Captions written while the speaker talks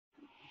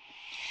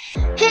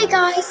Hey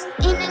guys,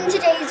 and in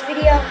today's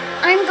video,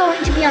 I'm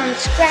going to be on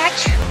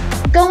Scratch,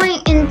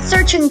 going and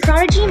searching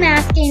Prodigy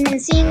Math Game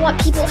and seeing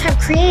what people have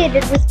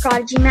created with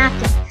Prodigy Math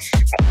Game.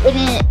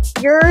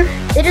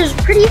 It is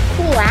pretty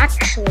cool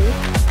actually,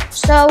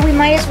 so we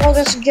might as well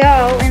just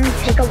go and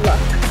take a look.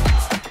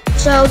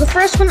 So the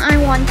first one I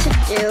want to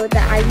do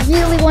that I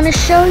really want to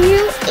show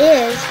you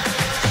is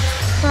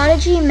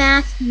Prodigy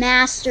Math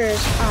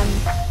Master's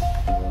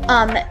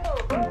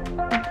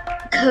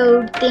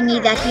code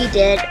thingy that he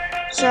did.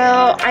 So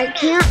I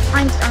can't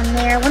find it on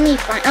there. Let me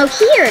find. Oh,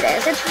 here it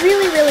is. It's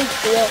really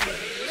cool.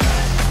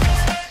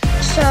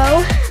 So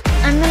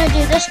I'm gonna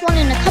do this one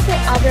and a couple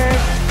others,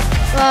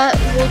 but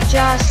we'll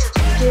just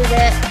do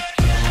this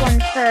one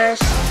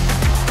first.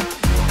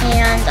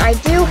 And I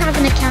do have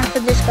an account for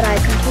this, but I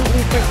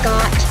completely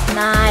forgot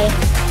my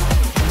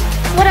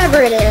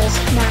whatever it is,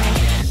 my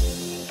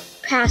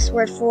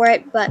password for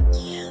it. But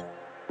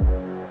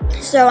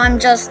so I'm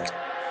just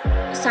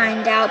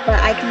signed out, but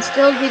I can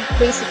still do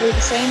basically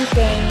the same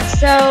thing.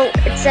 So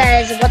it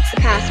says, what's the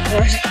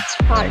password? It's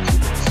Prodigy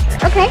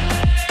Master. Okay.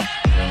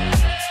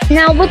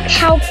 Now look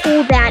how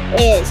cool that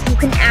is. You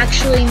can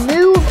actually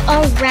move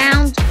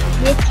around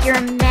with your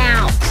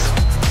mouse.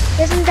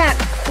 Isn't that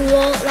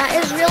cool? That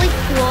is really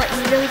cool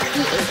and really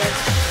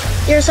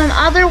creative. There's some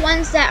other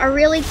ones that are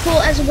really cool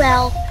as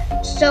well,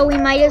 so we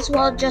might as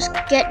well just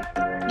get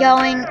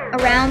going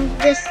around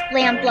this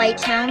lamplight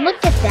town. Look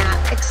at that.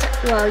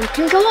 Well, you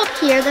can go up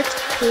here. That's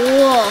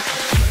cool.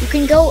 You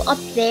can go up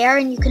there,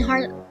 and you can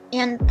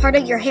and part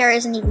of your hair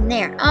isn't even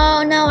there.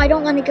 Oh no, I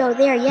don't want to go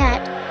there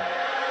yet.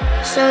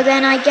 So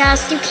then I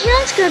guess you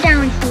can't go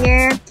down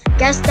here.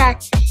 Guess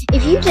that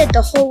if you did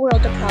the whole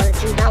world of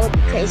Prodigy, that would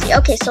be crazy.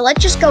 Okay, so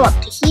let's just go up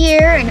to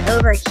here and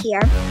over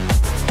here.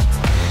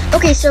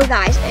 Okay, so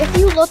guys, if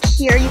you look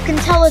here, you can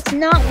tell it's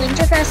not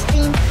Winterfest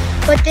themed,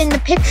 but then the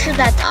picture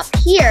that's up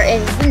here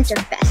is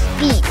Winterfest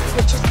themed,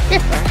 which is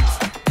different.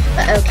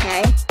 But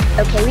okay,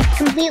 we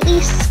completely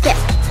skipped.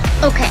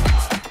 Okay,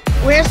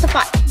 where's the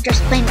fire?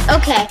 Just plain.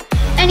 Okay.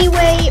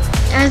 Anyway,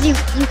 as you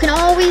can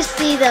always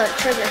see, the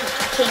Treasure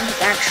King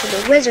is actually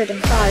a wizard in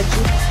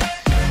Prodigy.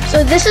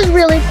 So this is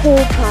really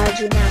cool,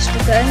 Prodigy Master.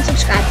 Go and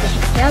subscribe to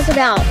him. He has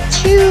about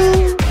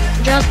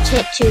just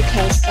hit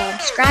 2K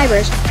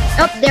subscribers.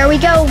 Oh, there we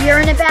go. We're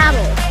in a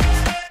battle.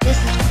 This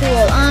is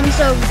cool.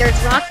 So there's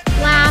Rock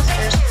Blast,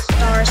 there's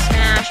Star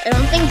Smash. I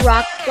don't think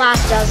Rock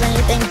Blast does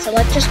anything, so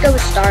let's just go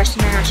with Star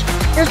Smash.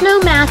 There's no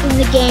math in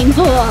the game.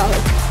 Whoa.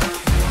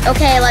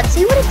 Okay, let's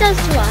see what it does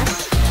to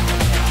us.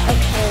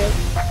 Okay,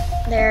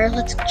 there.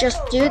 Let's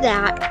just do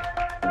that.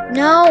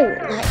 No.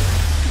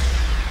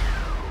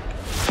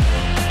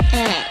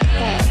 Hey.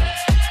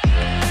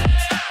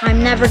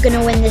 I'm never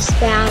gonna win this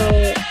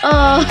battle.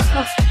 Oh.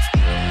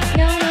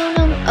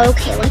 No.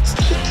 Okay, let's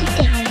take you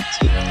down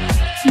to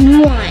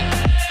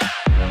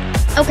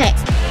 1. Okay.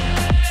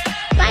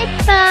 Bye.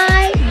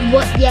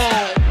 What?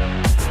 Yay!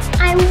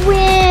 I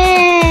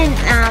win.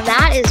 Now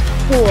that is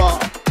cool.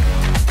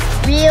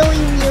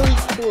 Really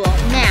cool.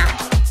 Now,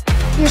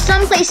 there's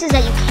some places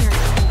that you can't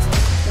go,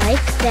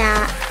 like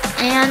that,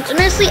 and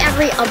mostly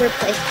every other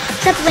place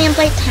except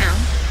Lamplight Town.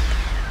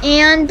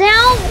 And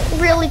now,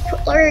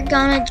 we're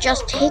gonna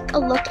just take a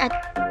look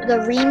at the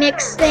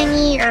remix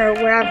thingy or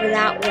wherever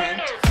that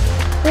went.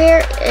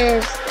 Where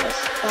is this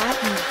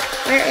button?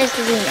 Where is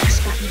the remix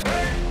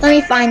button? Let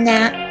me find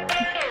that.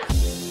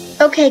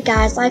 Okay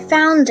guys, I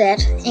found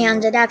it,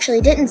 and it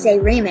actually didn't say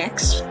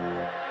remix.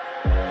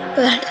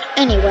 But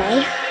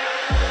anyway,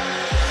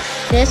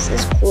 this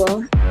is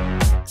cool.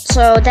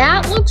 So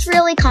that looks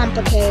really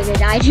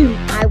complicated.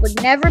 I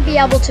would never be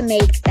able to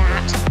make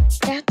that.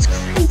 That's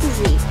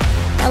crazy.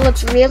 That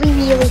looks really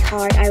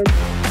hard.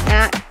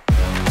 That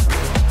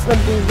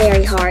would be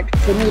very hard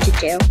for me to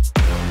do.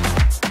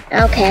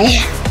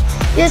 Okay.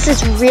 This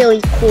is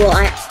really cool.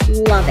 I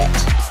love it.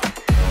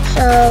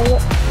 So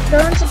go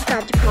and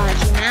subscribe to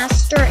Prodigy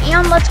Master,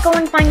 and let's go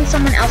and find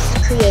someone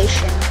else's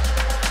creation.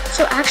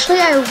 So actually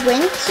I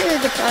went to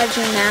the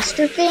Prodigy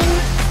Master thing,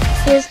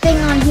 his thing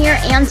on here,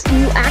 and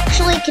you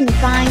actually can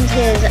find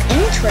his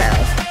intro.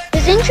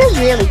 His intro's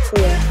really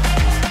cool.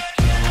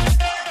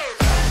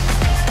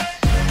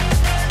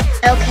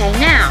 Okay,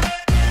 now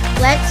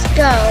let's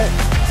go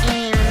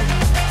and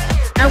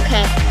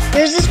okay,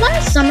 there's this one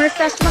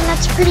Summerfest one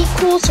that's pretty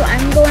cool, so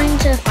I'm going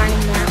to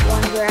find that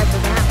one wherever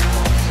that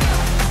was.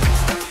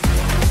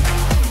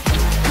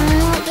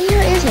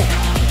 Where is it?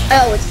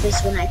 Oh, it's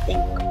this one, I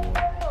think.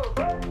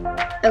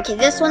 Okay,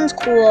 this one's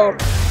cool.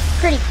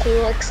 Pretty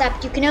cool,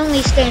 except you can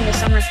only stay in the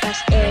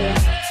Summerfest area.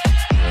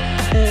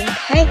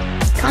 Okay,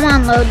 come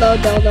on, load.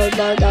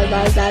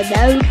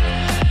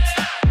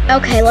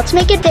 Okay, let's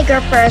make it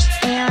bigger first,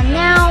 and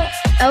now,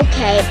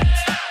 okay,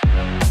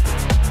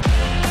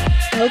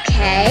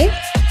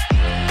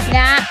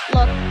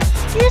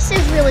 this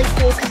is really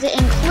cool because it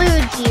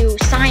includes you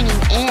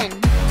signing in.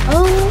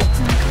 Oh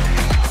my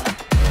gosh.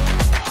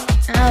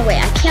 Oh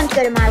wait, I can't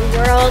go to my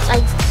worlds.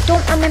 I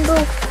don't remember.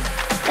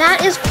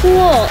 That is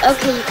cool.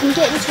 Okay, you can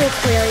get into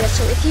Aquaria,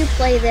 so if you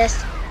play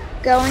this,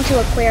 go into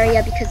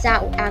Aquaria because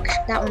that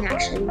one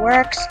actually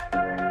works.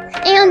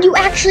 And you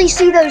actually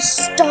see those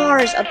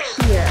stars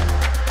appear,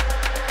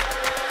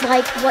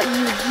 like what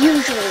you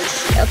usually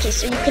see. Okay,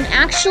 so you can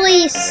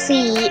actually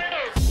see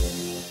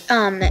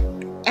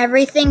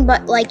everything,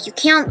 but like you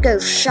can't go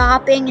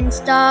shopping and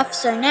stuff.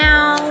 So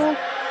now,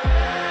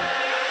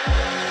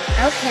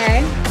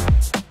 okay,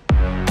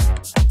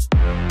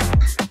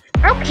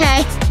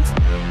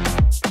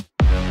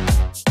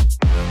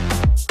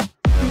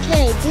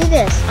 do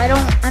this.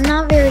 I'm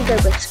not very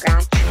good with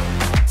Scratch.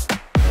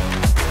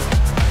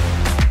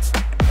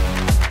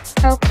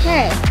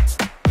 Okay.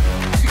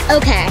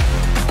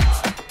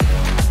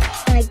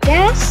 I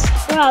guess,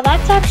 wow,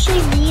 that's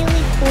actually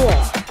really cool.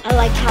 I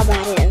like how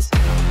that is.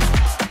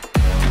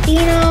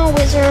 Dino,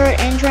 Wizard,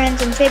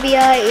 Entrance,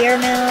 Amphibia,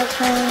 Airmail,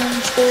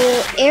 Home,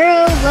 School,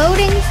 Arrow,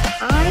 Loading,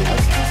 Hi,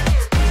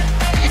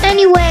 okay.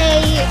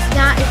 Anyway,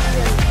 that is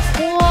really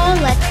cool.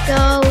 Let's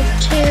go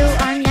to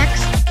our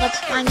next, let's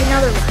find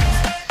another one.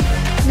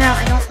 No,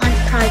 I don't want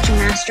Prodigy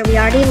Master. We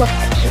already looked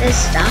at his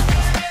stuff,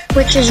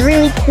 which is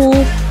really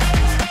cool.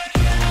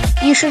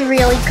 You should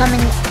really come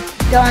and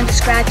go onto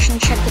Scratch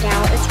and check it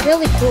out. It's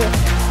really cool.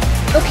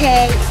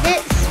 Okay,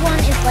 this one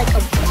is like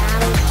a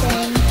battle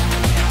thing.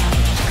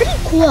 It's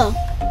pretty cool.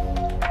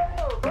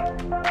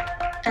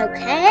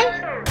 Okay.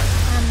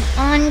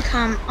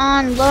 Come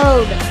on,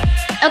 load.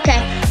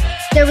 Okay,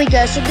 there we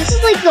go. So this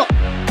is like the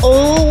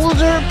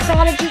older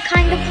Prodigy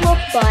kind of look,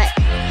 but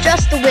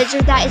just the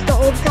Wizard, that is the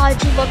old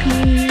Prodigy look.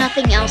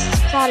 Nothing else is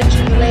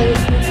Prodigy related.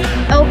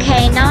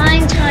 Okay,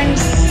 9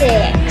 times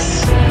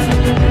 6.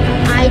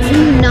 I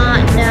do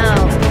not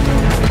know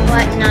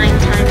what 9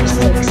 times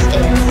 6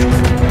 is.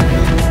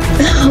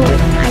 Oh,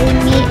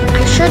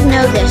 I should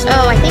know this.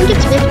 Oh, I think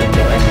it's 54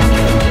 or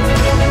something.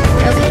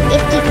 Okay,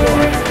 54.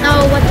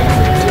 Oh, what the heck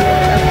do I do?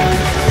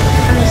 Okay.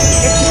 Let me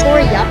see. 54,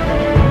 yup.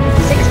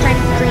 6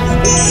 times 3 is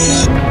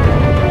 18.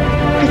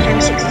 2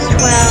 times 6 is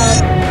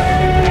 12.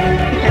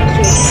 2 times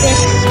 3 is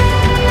 6.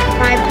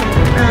 5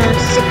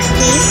 times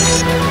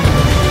 60.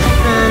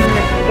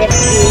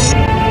 50.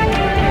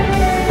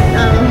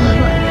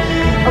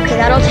 Okay,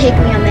 that'll take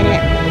me a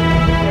minute.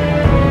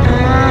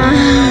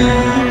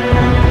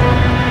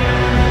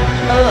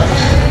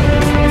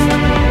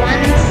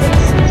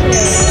 162.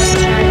 Let's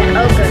try that.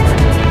 Oh, good.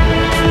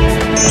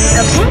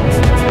 Okay.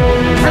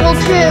 Level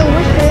 2.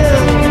 Woohoo.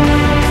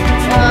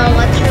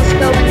 Let's just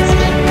go and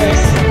skip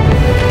this.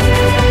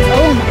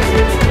 Oh my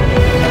gosh,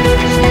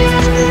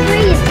 that's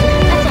crazy.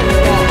 That's a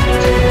lot.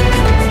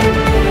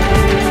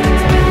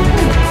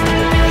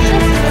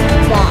 That's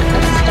a lot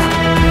of stuff.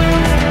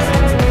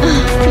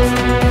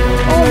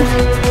 Oh,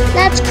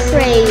 that's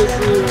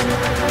crazy.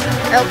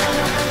 Okay,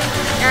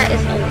 that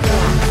is a lot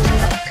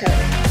of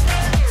code.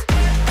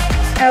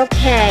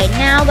 Okay,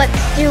 now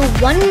let's do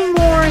one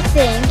more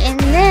thing, and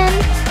then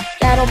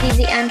that'll be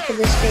the end for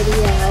this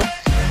video.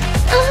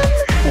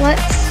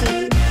 Let's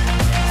see.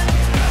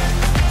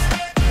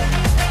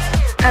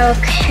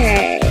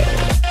 Okay,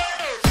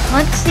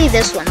 let's see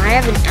this one. I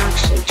haven't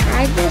actually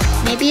tried this.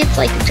 Maybe it's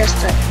like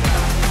just a,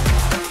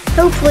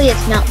 hopefully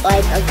it's not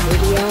like a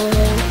video.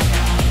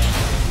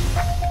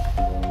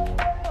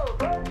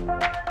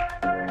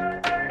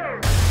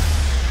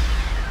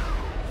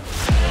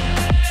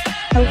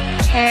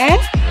 Okay,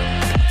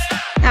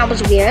 that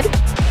was weird.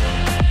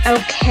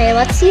 Okay,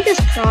 let's see this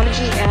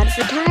Prodigy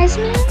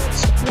advertisement.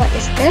 What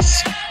is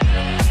this?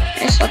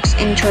 This looks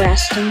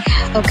interesting.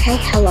 Okay,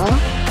 hello.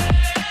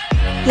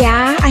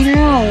 Yeah, I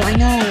know.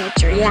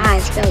 Yeah,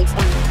 it's really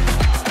fun.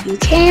 You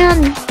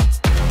can.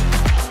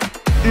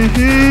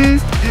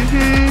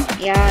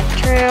 Yeah,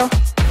 true.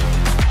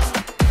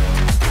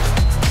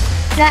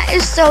 That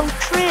is so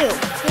true.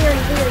 Very,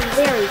 very,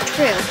 very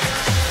true.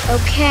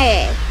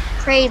 Okay.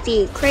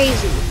 Crazy.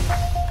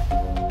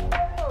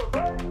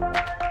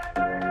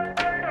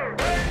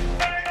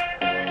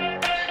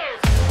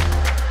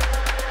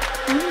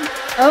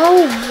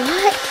 Oh,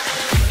 what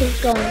is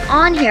going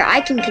on here?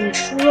 I can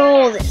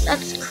control this.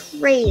 That's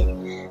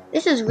crazy.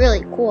 This is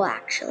really cool,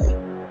 actually.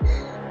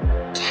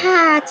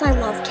 Cats. I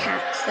love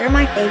cats. They're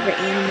my favorite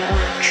animal,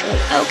 actually.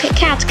 Okay,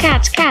 cats.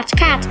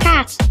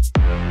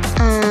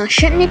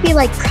 Shouldn't it be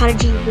like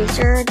Prodigy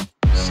Wizard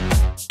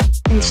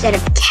instead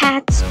of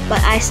cats?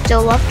 But I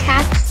still love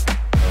cats.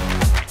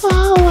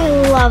 Oh,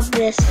 I love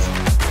this.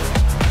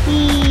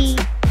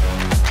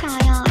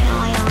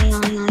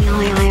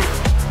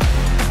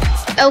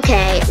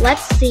 Okay,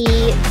 let's see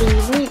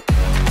the.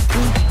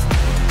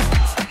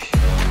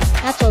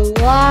 That's a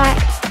lot.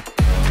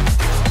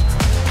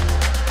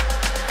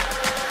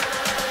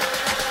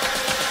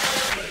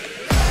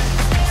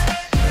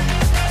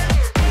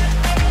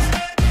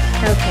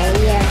 Okay,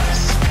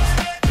 yes.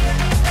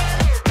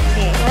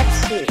 Okay, let's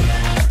see.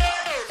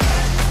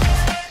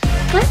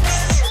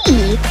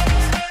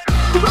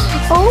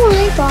 Oh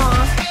my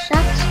gosh,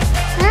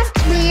 that's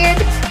weird.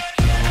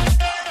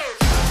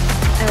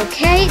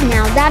 Okay,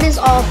 now that is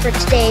all for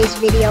today's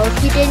video.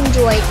 If you did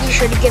enjoy it, be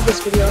sure to give this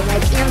video a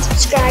like and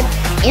subscribe.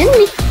 And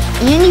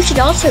And you should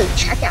also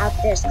check out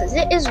this, because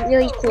it is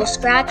really cool.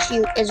 Scratch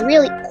is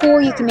really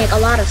cool. You can make a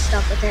lot of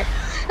stuff with it.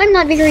 I'm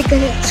not very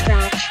good at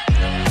Scratch.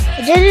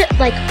 I did it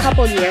like a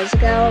couple years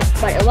ago,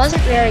 but it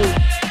wasn't very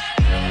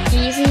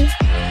easy.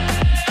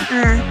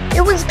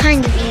 It was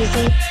kind of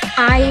easy.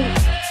 I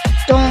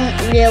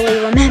don't really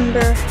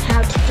remember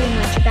how to do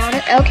much about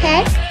it.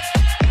 Okay.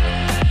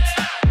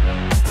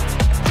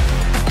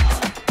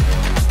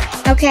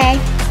 Okay.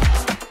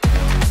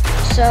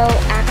 So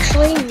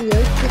actually,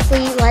 really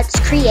quickly, let's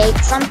create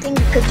something,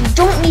 because you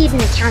don't need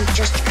an account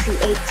just to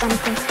create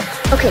something.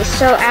 Okay,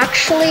 so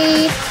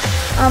actually,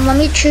 let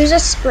me choose a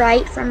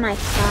sprite from my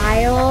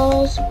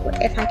files,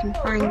 if I can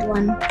find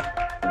one.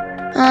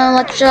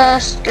 Let's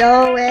just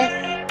go with,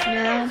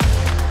 no.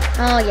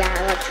 Oh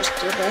yeah, let's just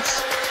do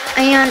this.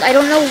 And I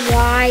don't know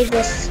why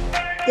this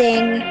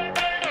thing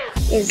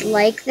is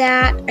like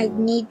that. I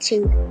need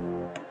to,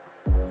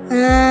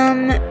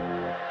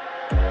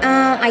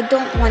 I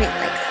don't want it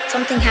like that.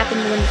 Something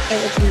happened when it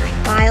was in my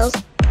files.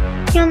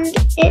 And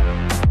it,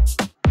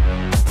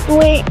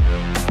 wait.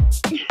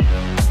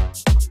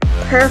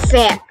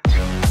 Perfect.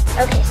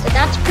 Okay, so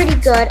that's pretty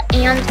good.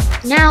 And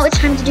now it's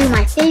time to do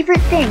my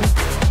favorite thing.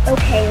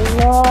 Okay,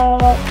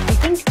 I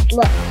think,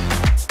 look.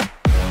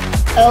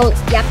 Oh,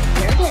 yep,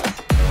 here it is.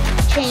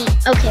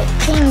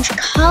 Change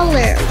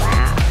color.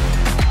 Wow.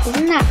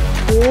 Isn't that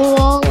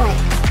cool?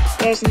 Like,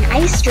 there's an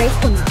ice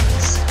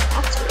Draconox.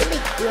 That's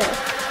really cool.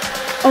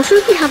 Also,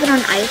 if you have it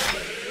on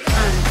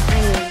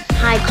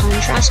high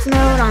contrast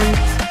mode on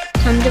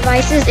some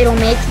devices, it'll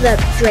make the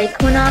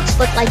Draconox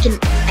look like an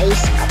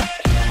ice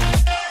outfit.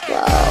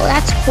 Whoa,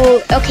 that's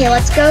cool. Okay,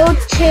 let's go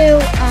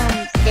to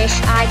Fish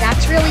Eye.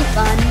 That's really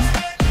fun.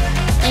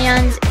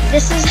 And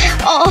this is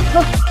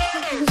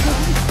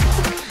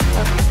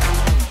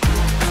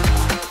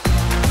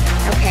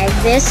Okay,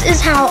 this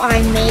is how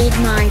I made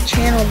my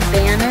channel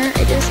banner.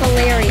 It is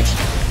hilarious.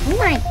 Oh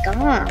my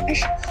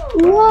gosh.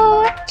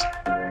 What?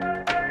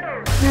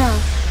 No.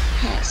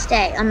 Hey,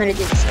 stay. I'm gonna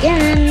do this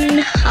again.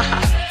 Haha.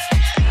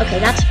 Okay,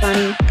 that's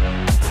funny.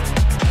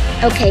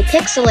 Okay,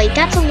 pixelate.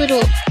 That's a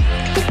little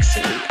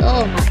pixely.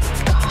 Oh my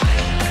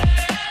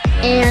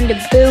god. And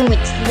boom,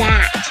 it's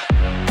that.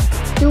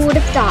 Who would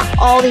have thought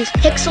all these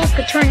pixels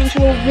could turn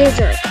into a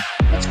wizard?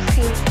 That's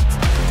crazy.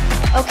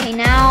 Okay,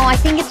 now I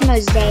think it's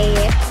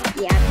mosaic.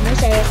 Yeah,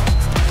 mosaic.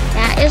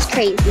 That is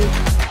crazy.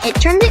 It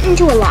turned it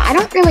into a lot. I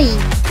don't really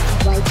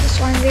like this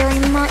one very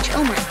much.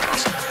 Oh my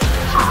gosh.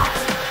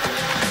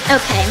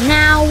 Okay,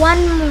 now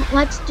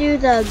let's do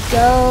the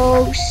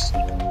ghost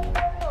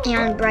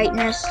and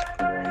brightness.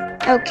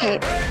 Okay.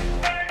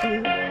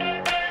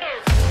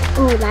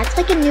 Ooh, that's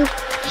like a new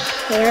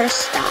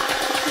hairstyle.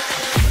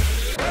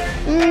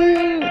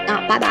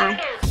 Oh, bye-bye.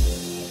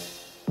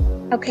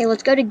 Okay,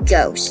 let's go to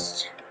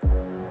ghost.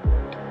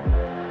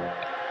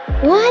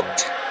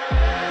 What?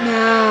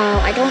 No,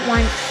 I don't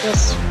want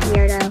this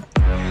weirdo.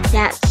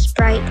 That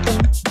sprite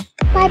thing.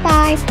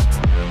 Bye-bye.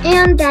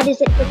 And that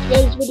is it for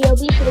today's video.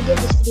 Be sure to give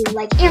this video a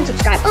like and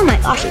subscribe. Oh my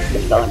gosh, it's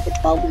been going for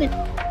 12 minutes.